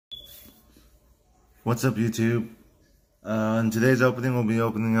What's up, YouTube? In today's opening, we'll be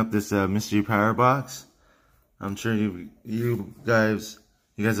opening up this mystery power box. I'm sure you guys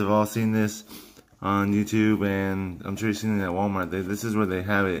have all seen this on YouTube, and I'm sure you've seen it at Walmart. This is where they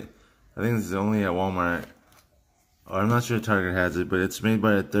have it. I think this is only at Walmart, or I'm not sure Target has it, but it's made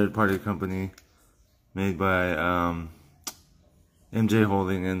by a third-party company, made by MJ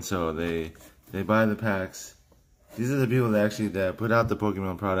Holding, and so they buy the packs. These are the people that put out the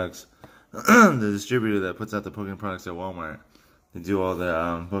Pokemon products. The distributor that puts out the Pokemon products at Walmart. They do all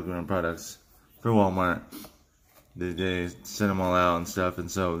the Pokemon products for Walmart. They send them all out and stuff. And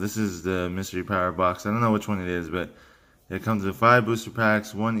so this is the mystery power box. I don't know which one it is, but it comes with 5 booster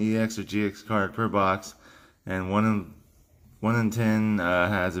packs, 1 EX or GX card per box, and 1 in 10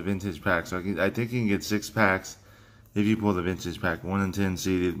 has a vintage pack. So I think you can get 6 packs if you pull the vintage pack. 1 in 10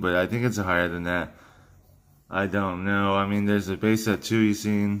 seeded, but I think it's higher than that. I don't know. I mean, there's a base set 2 you've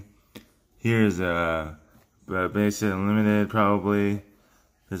seen. Here's a base set unlimited, probably.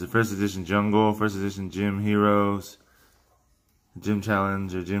 There's a first edition Jungle, first edition Gym Heroes, Gym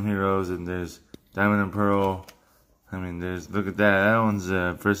Challenge or Gym Heroes, and there's Diamond and Pearl. I mean, look at that. That one's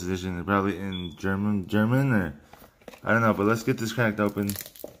first edition, probably in German, or I don't know. But let's get this cracked open.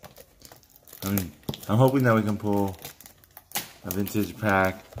 I mean, I'm hoping that we can pull a vintage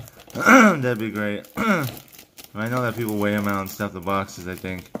pack. That'd be great. I know that people weigh them out and stuff the boxes, I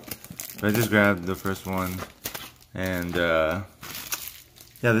think. But I just grabbed the first one, and yeah,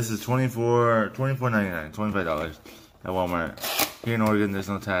 this is $24.99, $25 at Walmart. Here in Oregon, there's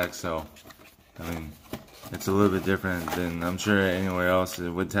no tax, so I mean, it's a little bit different than I'm sure anywhere else.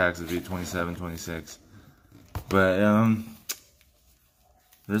 With tax, it'd be $27, $26. But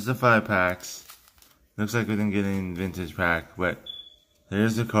there's the 5 packs. Looks like we didn't get any vintage pack, but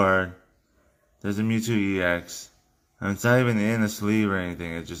there's the card. There's a Mewtwo EX. And it's not even in a sleeve or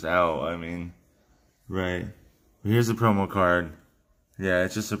anything, it's just out. I mean, right. Here's a promo card. Yeah,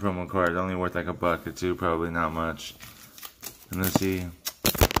 it's just a promo card. Only worth like $1 or $2, probably not much. And let's see.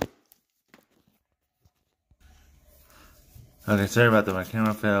 Okay, sorry about that. My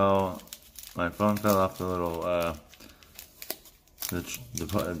camera fell. My phone fell off the little the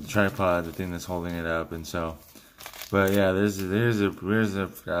tripod, the thing that's holding it up, and so. But yeah, here's a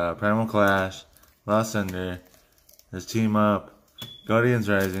Primal Clash, Lost Thunder. There's Team Up, Guardians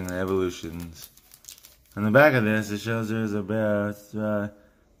Rising, and Evolutions. On the back of this, it shows there's a bear.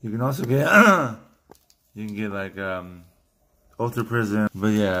 You can also get, you can get like Ultra Prism.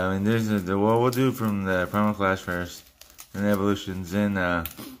 But yeah, I mean, there's what we'll do from the Primal Clash first, and Evolutions, then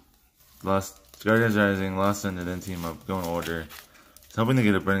Guardians Rising, Lost Thunder, then Team Up. Go in order. So hoping to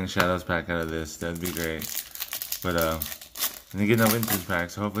get a Burning Shadows pack out of this. That'd be great. But and you get no vintage pack,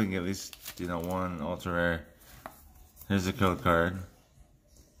 so hopefully we can get at least 1 ultra rare. Here's the code card.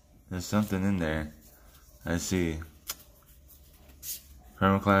 There's something in there. I see.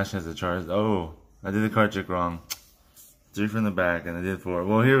 Primal Clash has a charge. Oh, I did the card trick wrong. 3 from the back, and I did 4.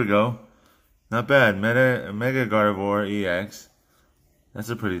 Well, here we go. Not bad. Mega Gardevoir EX.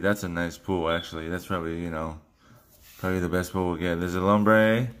 That's a nice pull, actually. That's probably, probably the best pull we'll get. There's a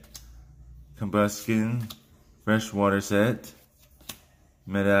Lombre, Combuskin, Freshwater set,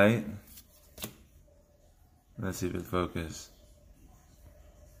 Medite. Let's see if it focuses.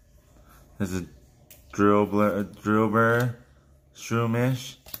 There's a Drillbur,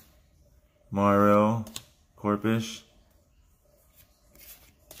 Shroomish, Mario, Corpish,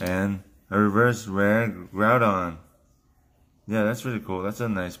 and a reverse rare Groudon. Yeah, that's really cool. That's a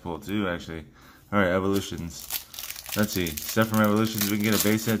nice pull too, actually. Alright, Evolutions. Let's see. Stuff from Evolutions, we can get a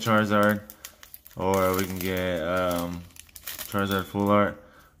base set Charizard, or we can get Charizard Full Art,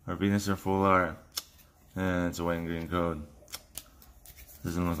 or Venusaur Full Art. And it's a white and green code.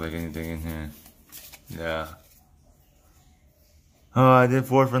 Doesn't look like anything in here. Yeah. Oh, I did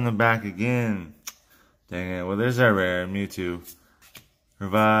 4 from the back again. Dang it. Well, there's our rare Mewtwo.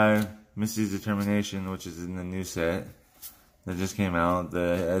 Revive, Misty's Determination, which is in the new set that just came out.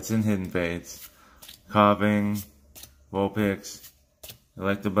 It's in Hidden Fates. Coughing, Vulpix,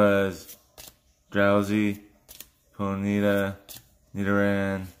 Electabuzz, Drowsy, Ponyta,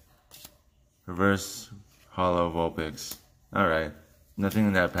 Nidoran, Reverse Hollow Vulpix. Alright. Nothing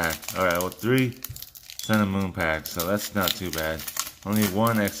in that pack. Alright, well, 3 Sun and Moon packs, so that's not too bad. Only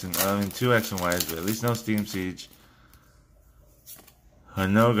 2 X and Y's, but at least no Steam Siege. Or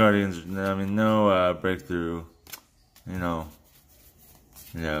no Guardians, no Breakthrough.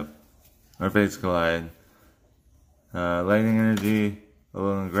 Yep. Or Fates Collide. Lightning Energy,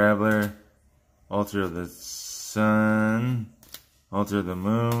 Alolan Graveler, Altar of the Sun, Altar of the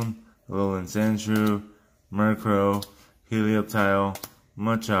Moon, Alolan Sandshrew, Murkrow, Helioptile,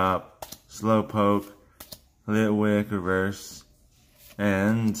 Machop, Slowpoke, Litwick, reverse,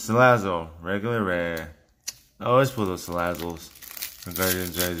 and Salazzle, regular rare. I always pull those Salazzles for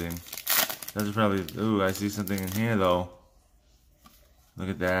Guardians Rising. That's probably, ooh, I see something in here though. Look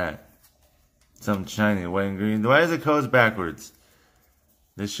at that. Something shiny, white and green. Why is the codes backwards?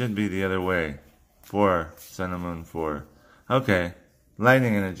 This should be the other way. 4, Sun and Moon 4. Okay,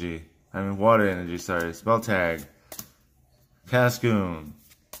 Lightning Energy. Water Energy, sorry. Spell Tag. Cascoon.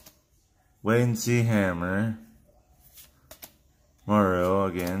 Wait and See Hammer. Mario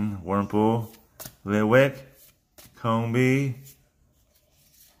again. Wurmple. Litwick. Combi.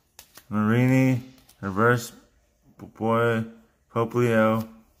 Marini. Reverse Boy. Poplio.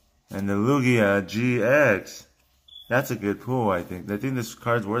 And the Lugia GX. That's a good pull, I think. I think this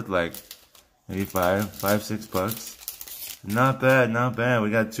card's worth like maybe $5-6. Not bad, not bad. We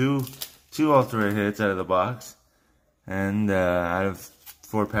got two ultra hits out of the box. And out of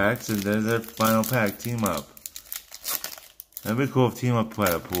 4 packs. And there's our final pack, Team Up. That'd be cool if Team Up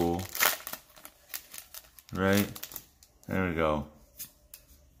had a pool. Right? There we go.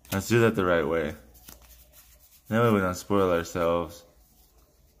 Let's do that the right way. That way we don't spoil ourselves.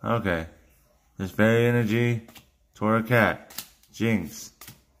 Okay. There's Fairy Energy, Torracat, Jinx,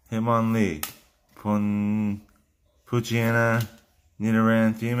 Hitmonlee, Poochyena,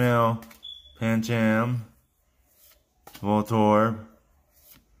 Nidoran Female, Pancham, Voltorb,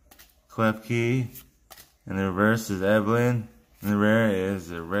 Klefki, and the reverse is Evelyn, and the rare is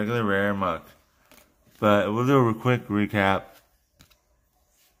a regular rare Muck. But we'll do a quick recap.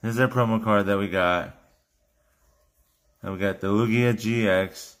 Here's our promo card that we got. And we got the Lugia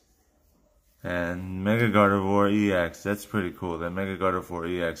GX and Mega Gardevoir EX. That's pretty cool. That Mega Gardevoir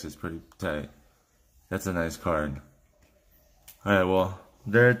EX is pretty tight. That's a nice card. Alright, well,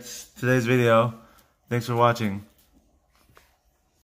 that's today's video. Thanks for watching.